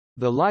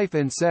The Life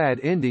and Sad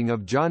Ending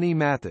of Johnny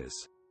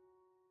Mathis.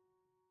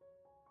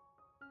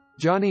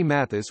 Johnny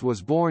Mathis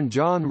was born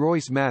John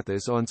Royce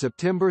Mathis on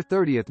September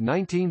 30,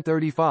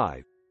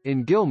 1935,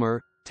 in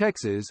Gilmer,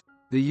 Texas,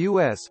 the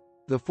U.S.,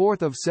 the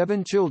fourth of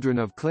 7 children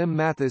of Clem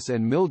Mathis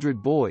and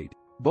Mildred Boyd,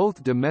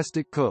 both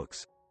domestic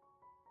cooks.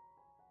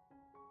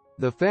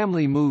 The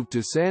family moved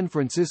to San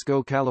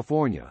Francisco,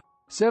 California,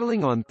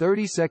 settling on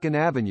 32nd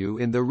Avenue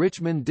in the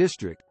Richmond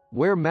district,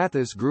 where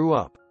Mathis grew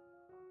up.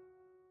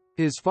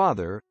 His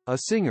father, a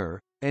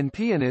singer and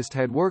pianist,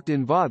 had worked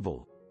in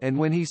vaudeville, and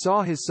when he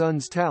saw his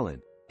son's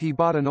talent, he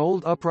bought an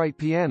old upright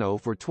piano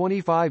for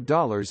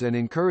 $25 and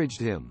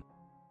encouraged him.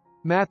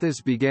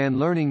 Mathis began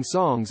learning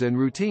songs and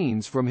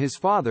routines from his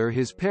father.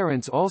 His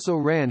parents also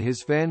ran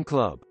his fan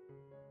club.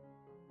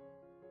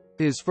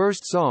 His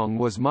first song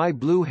was My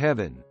Blue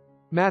Heaven.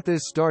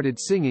 Mathis started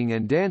singing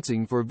and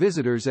dancing for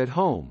visitors at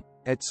home,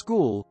 at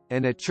school,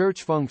 and at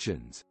church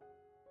functions.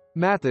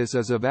 Mathis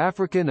is of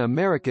African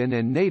American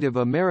and Native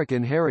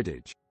American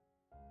heritage.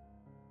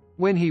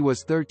 When he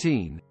was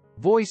 13,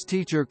 voice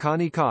teacher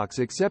Connie Cox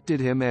accepted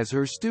him as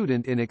her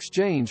student in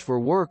exchange for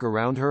work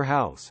around her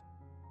house.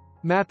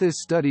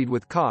 Mathis studied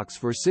with Cox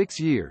for 6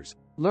 years,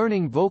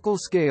 learning vocal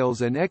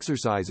scales and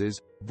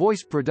exercises,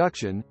 voice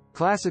production,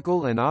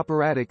 classical and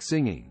operatic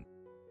singing.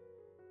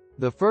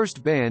 The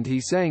first band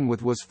he sang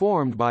with was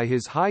formed by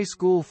his high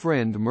school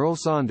friend Merle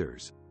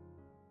Saunders.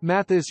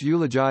 Mathis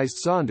eulogized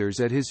Saunders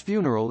at his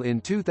funeral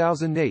in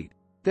 2008,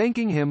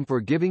 thanking him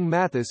for giving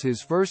Mathis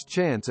his first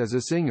chance as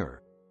a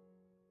singer.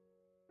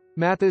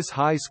 Mathis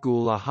High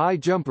School a high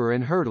jumper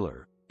and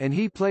hurdler, and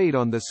he played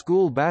on the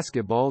school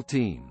basketball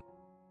team.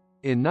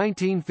 In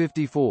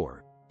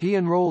 1954, he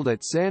enrolled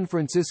at San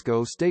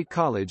Francisco State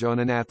College on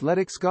an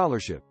athletic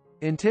scholarship,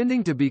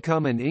 intending to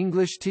become an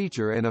English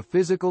teacher and a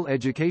physical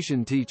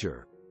education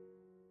teacher.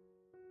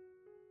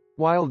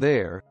 While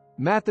there,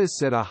 Mathis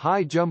set a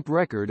high jump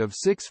record of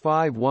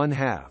 6'5"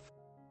 1/2.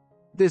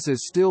 This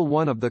is still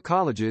one of the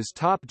college's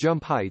top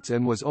jump heights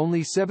and was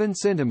only 7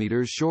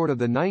 centimeters short of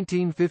the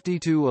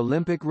 1952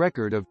 Olympic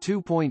record of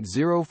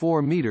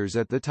 2.04 meters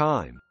at the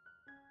time.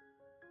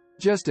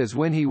 Just as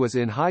when he was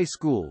in high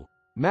school,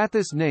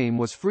 Mathis' name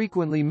was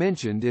frequently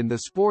mentioned in the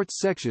sports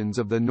sections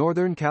of the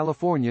Northern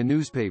California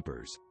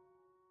newspapers.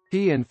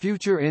 He and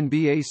future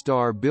NBA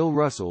star Bill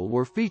Russell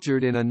were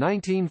featured in a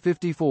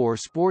 1954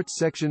 sports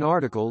section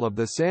article of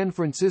the San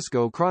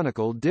Francisco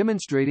Chronicle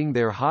demonstrating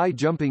their high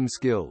jumping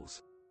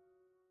skills.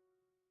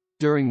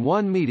 During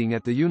one meeting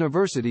at the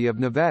University of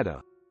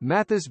Nevada,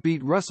 Mathis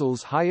beat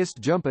Russell's highest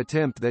jump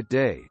attempt that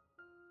day.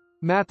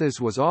 Mathis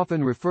was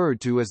often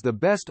referred to as the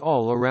best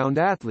all-around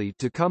athlete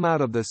to come out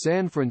of the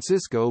San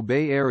Francisco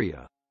Bay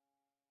Area.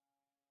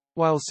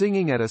 While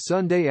singing at a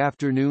Sunday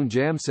afternoon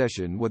jam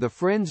session with a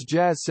friend's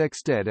jazz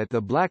sextet at the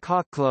Black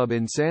Hawk Club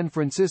in San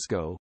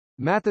Francisco,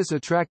 Mathis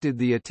attracted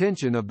the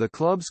attention of the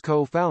club's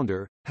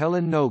co-founder,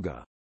 Helen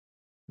Noga.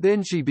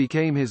 Then she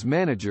became his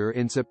manager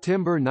in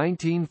September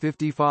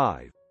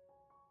 1955.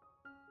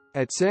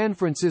 At San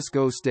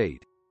Francisco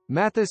State,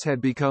 Mathis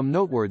had become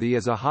noteworthy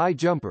as a high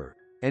jumper,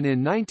 and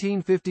in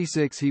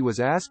 1956 he was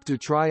asked to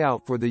try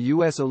out for the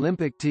U.S.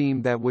 Olympic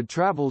team that would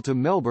travel to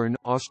Melbourne,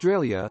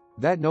 Australia,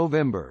 that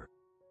November.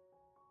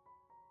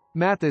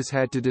 Mathis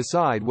had to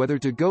decide whether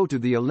to go to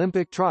the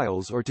Olympic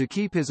trials or to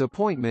keep his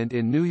appointment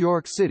in New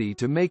York City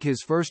to make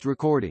his first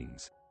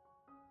recordings.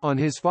 On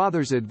his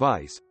father's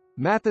advice,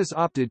 Mathis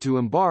opted to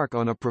embark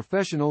on a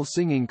professional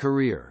singing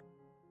career.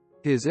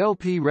 His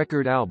LP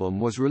record album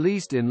was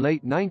released in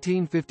late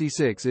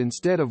 1956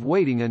 instead of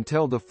waiting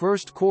until the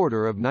first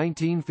quarter of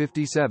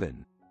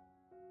 1957.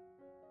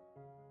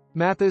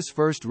 Mathis'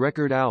 first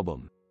record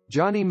album,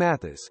 Johnny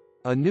Mathis,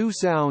 A New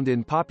Sound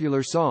in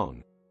Popular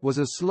Song, was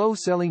a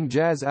slow-selling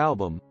jazz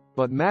album,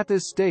 but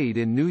Mathis stayed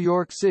in New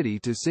York City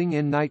to sing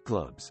in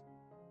nightclubs.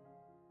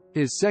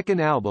 His second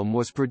album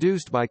was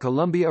produced by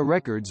Columbia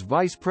Records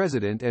vice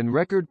president and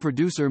record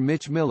producer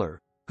Mitch Miller,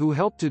 who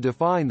helped to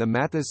define the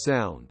Mathis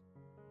sound.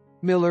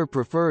 Miller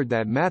preferred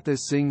that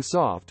Mathis sing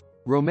soft,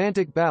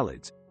 romantic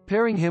ballads,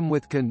 pairing him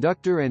with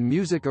conductor and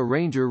music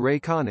arranger Ray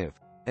Conniff,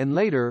 and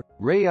later,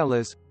 Ray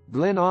Ellis,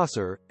 Glenn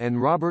Osser,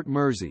 and Robert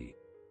Mersey.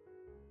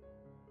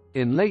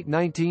 In late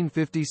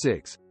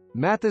 1956,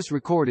 Mathis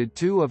recorded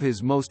 2 of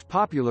his most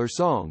popular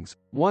songs,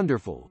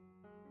 Wonderful,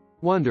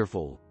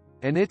 Wonderful,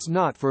 and It's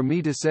Not For Me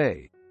to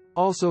Say.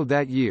 Also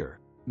that year,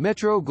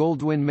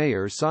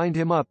 Metro-Goldwyn-Mayer signed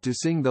him up to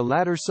sing the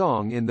latter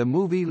song in the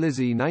movie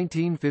Lizzie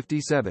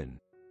 1957.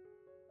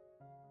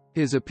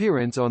 His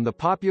appearance on the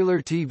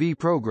popular TV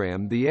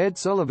program The Ed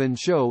Sullivan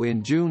Show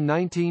in June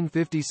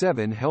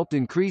 1957 helped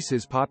increase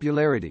his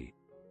popularity.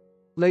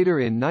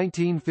 Later in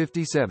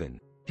 1957,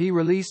 he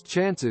released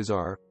Chances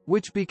Are,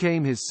 which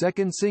became his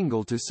second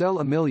single to sell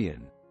 1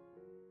 million.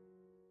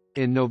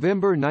 In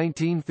November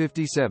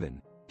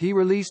 1957, he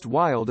released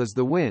Wild as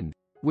the Wind,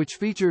 which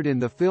featured in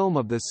the film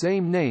of the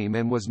same name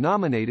and was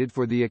nominated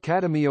for the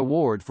Academy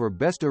Award for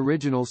Best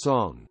Original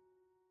Song.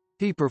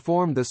 He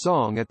performed the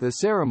song at the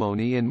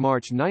ceremony in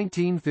March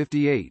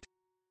 1958.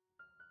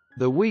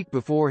 The week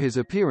before his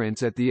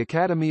appearance at the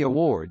Academy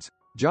Awards,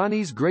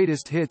 Johnny's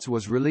Greatest Hits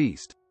was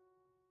released.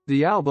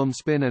 The album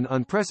spent an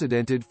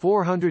unprecedented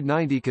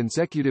 490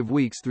 consecutive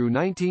weeks through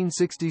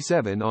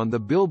 1967 on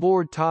the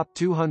Billboard Top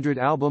 200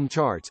 album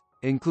charts,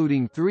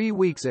 including 3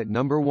 weeks at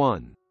number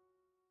 1.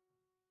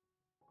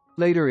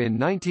 Later in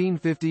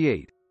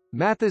 1958,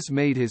 Mathis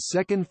made his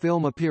second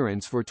film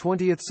appearance for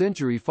 20th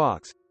Century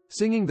Fox,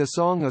 singing the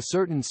song A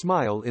Certain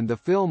Smile in the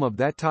film of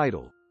that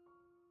title.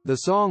 The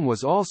song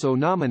was also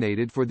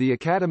nominated for the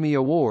Academy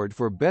Award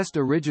for Best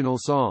Original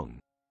Song.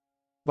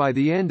 By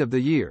the end of the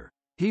year,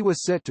 he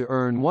was set to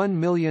earn $1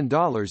 million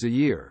a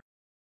year.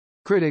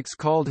 Critics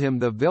called him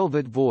the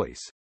Velvet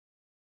Voice.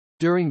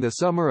 During the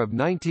summer of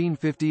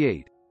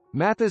 1958,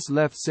 Mathis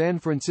left San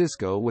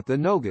Francisco with the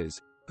Nogas,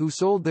 who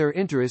sold their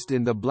interest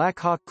in the Black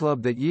Hawk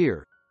Club that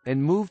year,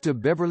 and moved to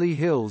Beverly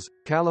Hills,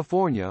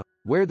 California,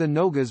 where the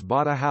Nogas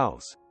bought a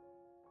house.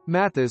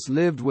 Mathis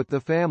lived with the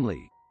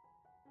family.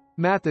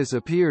 Mathis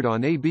appeared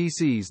on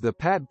ABC's The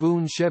Pat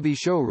Boone Chevy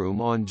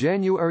Showroom on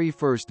January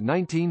 1,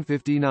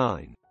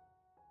 1959.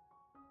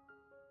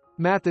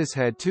 Mathis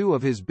had 2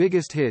 of his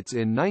biggest hits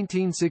in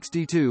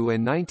 1962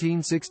 and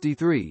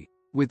 1963,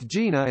 with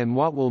Gina and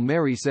What Will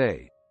Mary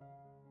Say?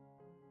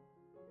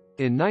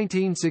 In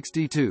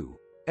 1962,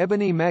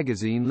 Ebony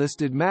magazine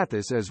listed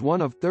Mathis as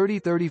one of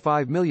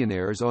 35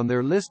 millionaires on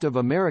their list of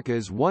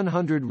America's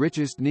 100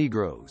 richest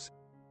Negroes.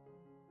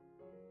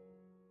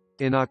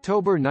 In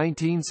October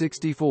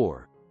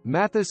 1964,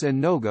 Mathis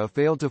and Noga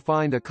failed to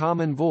find a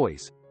common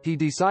voice. He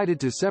decided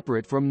to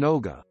separate from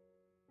Noga.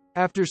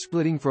 After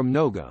splitting from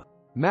Noga,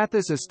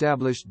 Mathis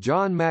established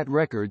John Matt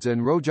Records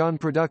and Rojon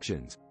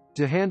Productions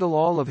to handle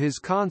all of his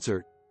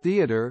concert,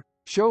 theater,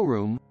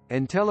 showroom,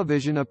 and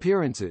television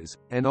appearances,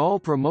 and all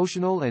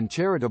promotional and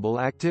charitable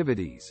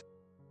activities.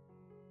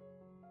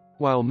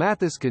 While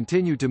Mathis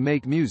continued to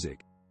make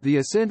music, the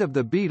ascent of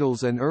the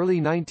Beatles and early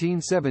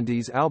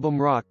 1970s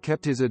album rock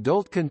kept his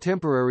adult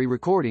contemporary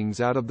recordings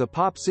out of the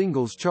pop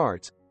singles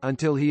charts,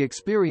 until he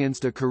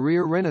experienced a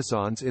career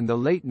renaissance in the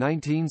late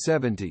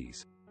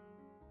 1970s.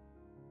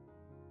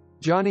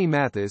 Johnny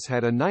Mathis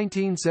had a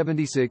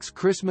 1976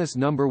 Christmas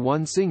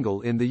 #1 single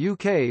in the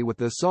UK with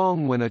the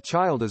song When a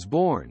Child is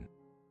Born.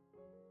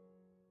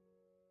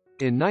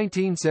 In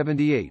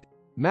 1978,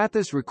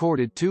 Mathis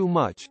recorded Too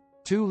Much,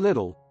 Too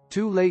Little,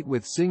 Too Late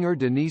with singer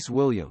Denise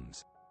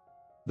Williams.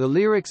 The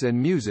lyrics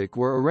and music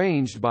were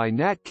arranged by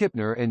Nat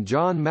Kipner and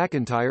John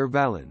McIntyre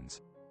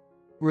Valens.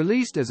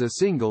 Released as a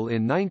single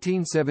in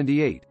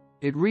 1978,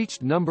 it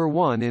reached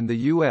 #1 in the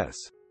U.S.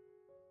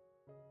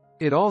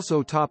 It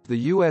also topped the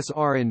U.S.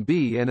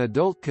 R&B and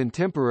adult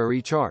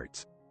contemporary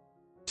charts.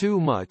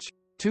 Too Much,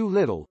 Too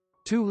Little,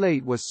 Too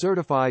Late was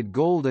certified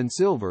gold and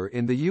silver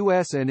in the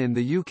US and in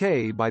the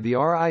UK by the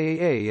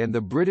RIAA and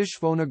the British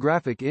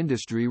Phonographic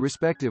Industry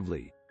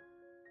respectively.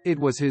 It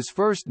was his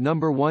first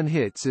 #1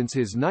 hit since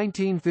his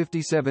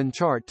 1957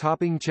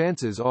 chart-topping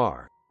Chances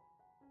Are.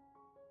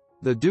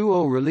 The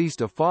duo released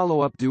a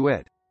follow-up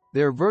duet,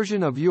 their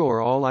version of You're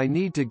All I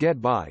Need to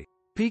Get By,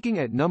 peaking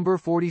at number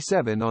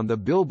 47 on the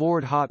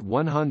Billboard Hot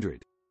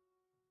 100.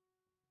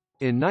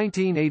 In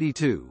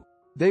 1982,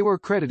 they were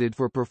credited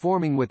for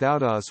performing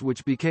Without Us,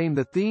 which became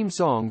the theme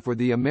song for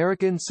the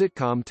American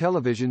sitcom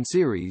television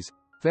series,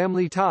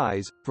 Family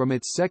Ties, from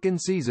its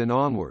second season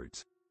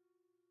onwards.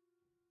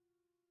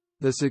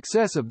 The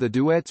success of the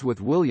duets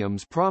with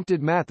Williams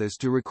prompted Mathis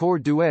to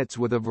record duets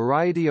with a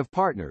variety of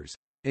partners,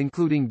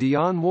 including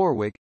Dionne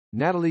Warwick,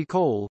 Natalie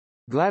Cole,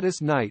 Gladys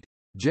Knight,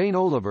 Jane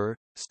Oliver,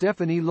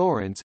 Stephanie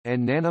Lawrence,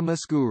 and Nana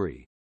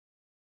Mouskouri.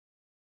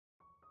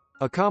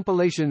 A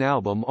compilation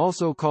album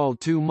also called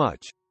Too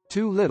Much,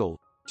 Too Little,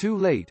 Too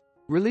Late,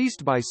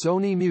 released by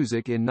Sony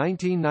Music in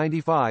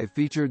 1995,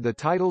 featured the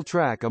title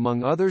track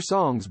among other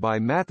songs by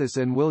Mathis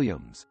and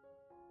Williams.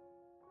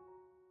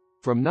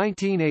 From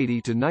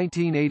 1980 to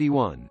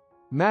 1981,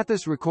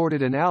 Mathis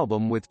recorded an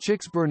album with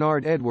Chicks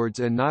Bernard Edwards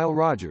and Nile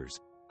Rodgers,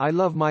 I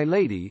Love My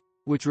Lady,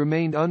 which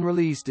remained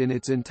unreleased in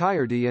its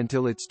entirety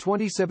until its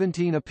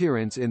 2017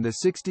 appearance in the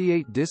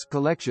 68-disc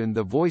collection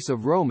The Voice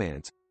of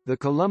Romance, the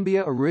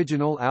Columbia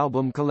Original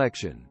Album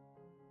Collection.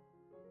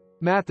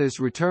 Mathis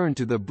returned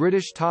to the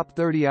British Top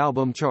 30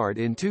 album chart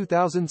in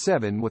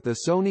 2007 with the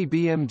Sony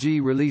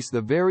BMG release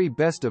The Very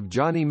Best of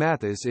Johnny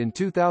Mathis in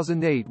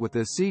 2008 with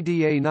the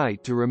CDA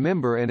Night to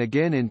Remember, and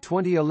again in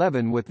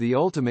 2011 with The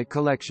Ultimate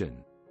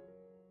Collection.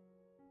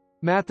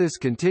 Mathis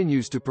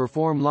continues to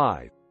perform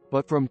live,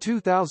 but from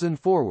 2000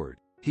 forward,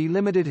 he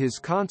limited his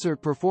concert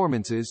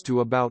performances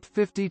to about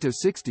 50 to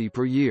 60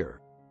 per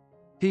year.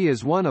 He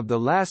is one of the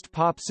last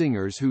pop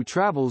singers who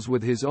travels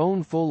with his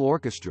own full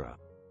orchestra.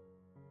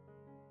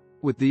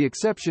 With the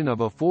exception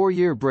of a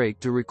 4-year break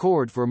to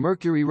record for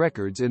Mercury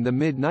Records in the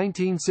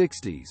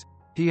mid-1960s,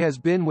 he has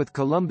been with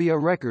Columbia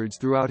Records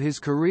throughout his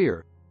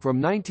career, from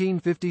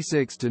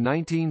 1956 to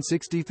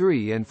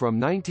 1963 and from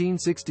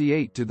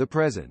 1968 to the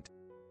present.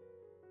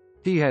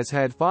 He has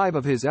had 5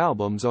 of his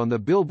albums on the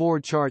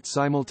Billboard charts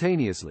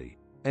simultaneously,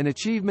 an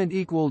achievement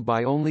equaled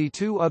by only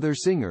 2 other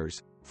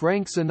singers,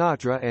 Frank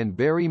Sinatra and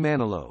Barry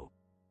Manilow.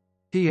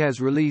 He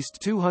has released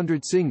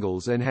 200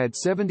 singles and had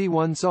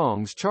 71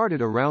 songs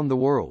charted around the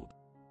world.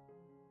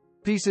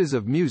 Pieces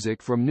of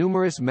music from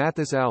numerous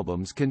Mathis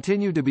albums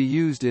continue to be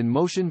used in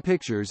motion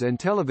pictures and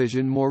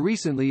television, more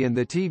recently in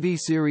the TV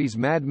series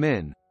Mad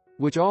Men,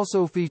 which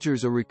also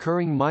features a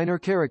recurring minor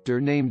character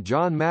named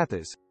John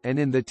Mathis, and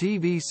in the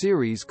TV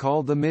series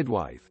called The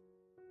Midwife.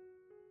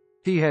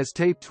 He has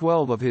taped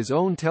 12 of his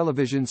own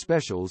television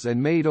specials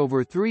and made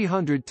over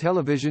 300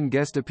 television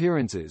guest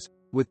appearances,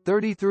 with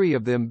 33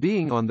 of them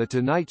being on The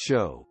Tonight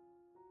Show.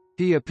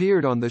 He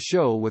appeared on the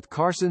show with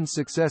Carson's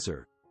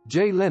successor,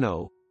 Jay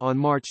Leno, on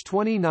March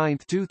 29,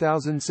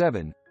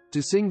 2007,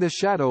 to sing The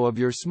Shadow of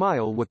Your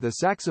Smile with the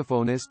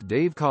saxophonist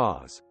Dave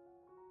Koz.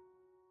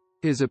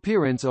 His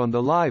appearance on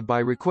the Live by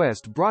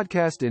Request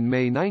broadcast in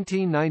May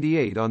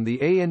 1998 on the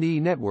A&E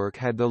network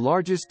had the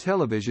largest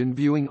television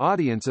viewing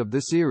audience of the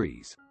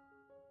series.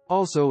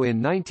 Also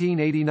in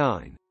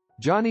 1989,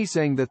 Johnny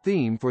sang the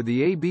theme for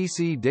the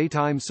ABC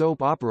daytime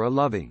soap opera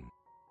Loving.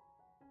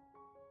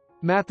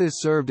 Mathis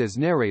served as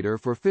narrator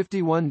for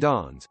 51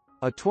 Dons,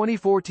 a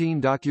 2014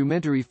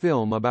 documentary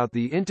film about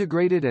the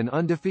integrated and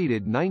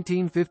undefeated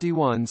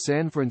 1951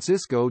 San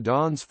Francisco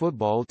Dons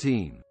football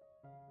team.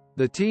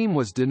 The team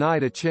was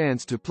denied a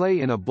chance to play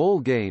in a bowl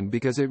game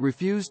because it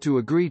refused to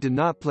agree to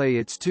not play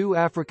its two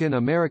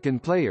African-American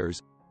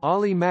players,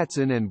 Ollie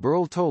Matson and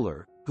Burl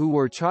Toller, who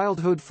were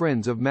childhood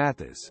friends of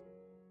Mathis.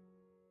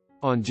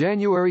 On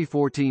January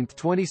 14,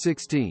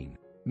 2016,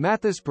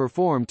 Mathis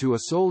performed to a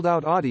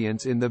sold-out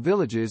audience in the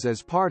Villages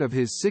as part of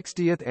his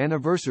 60th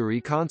anniversary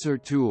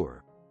concert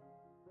tour.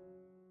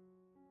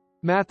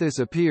 Mathis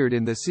appeared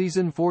in the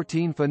season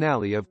 14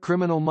 finale of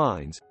Criminal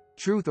Minds,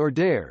 Truth or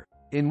Dare,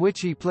 in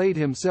which he played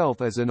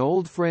himself as an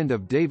old friend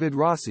of David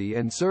Rossi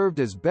and served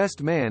as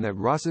best man at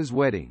Ross's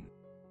wedding.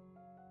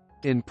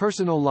 In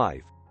personal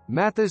life,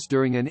 Mathis,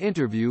 during an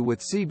interview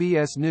with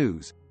CBS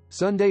News,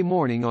 Sunday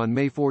morning on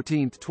May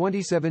 14,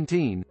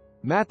 2017,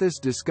 Mathis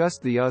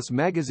discussed the Us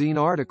magazine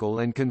article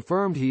and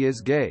confirmed he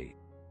is gay.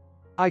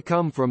 "I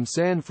come from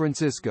San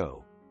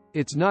Francisco.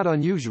 It's not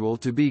unusual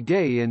to be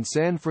gay in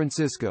San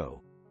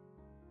Francisco.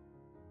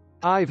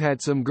 I've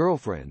had some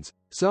girlfriends,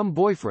 some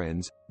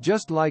boyfriends,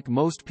 just like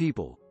most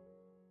people.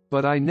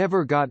 But I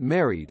never got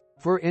married,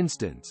 for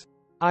instance.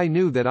 I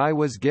knew that I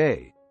was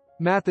gay."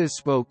 Mathis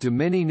spoke to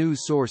many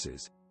news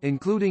sources,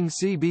 including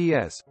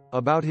CBS,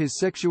 about his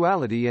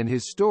sexuality and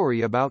his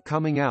story about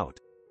coming out.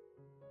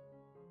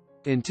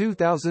 In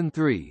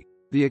 2003,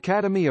 the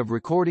Academy of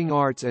Recording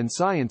Arts and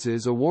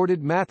Sciences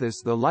awarded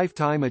Mathis the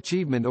Lifetime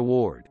Achievement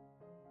Award.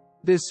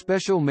 This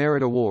special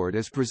merit award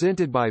is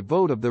presented by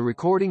vote of the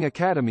Recording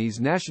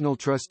Academy's national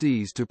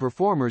trustees to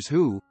performers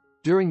who,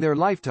 during their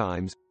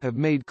lifetimes, have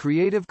made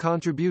creative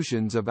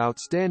contributions of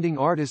outstanding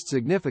artist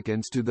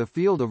significance to the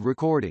field of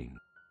recording.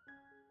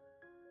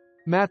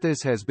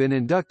 Mathis has been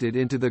inducted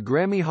into the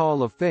Grammy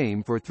Hall of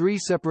Fame for 3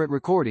 separate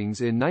recordings: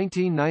 in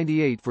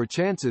 1998 for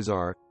Chances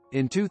Are,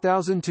 in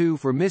 2002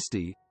 for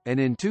Misty, and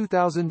in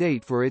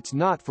 2008 for It's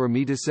Not For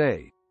Me to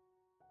Say.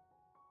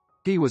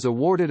 He was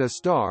awarded a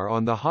star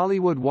on the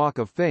Hollywood Walk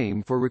of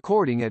Fame for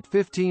recording at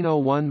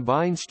 1501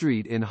 Vine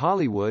Street in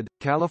Hollywood,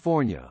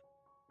 California.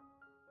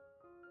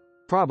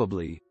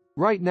 Probably,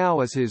 right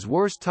now is his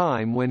worst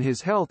time when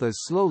his health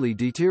is slowly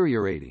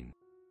deteriorating.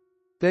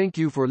 Thank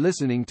you for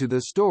listening to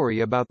the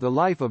story about the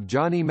life of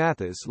Johnny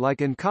Mathis.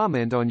 Like and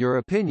comment on your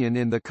opinion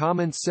in the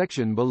comments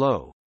section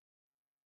below.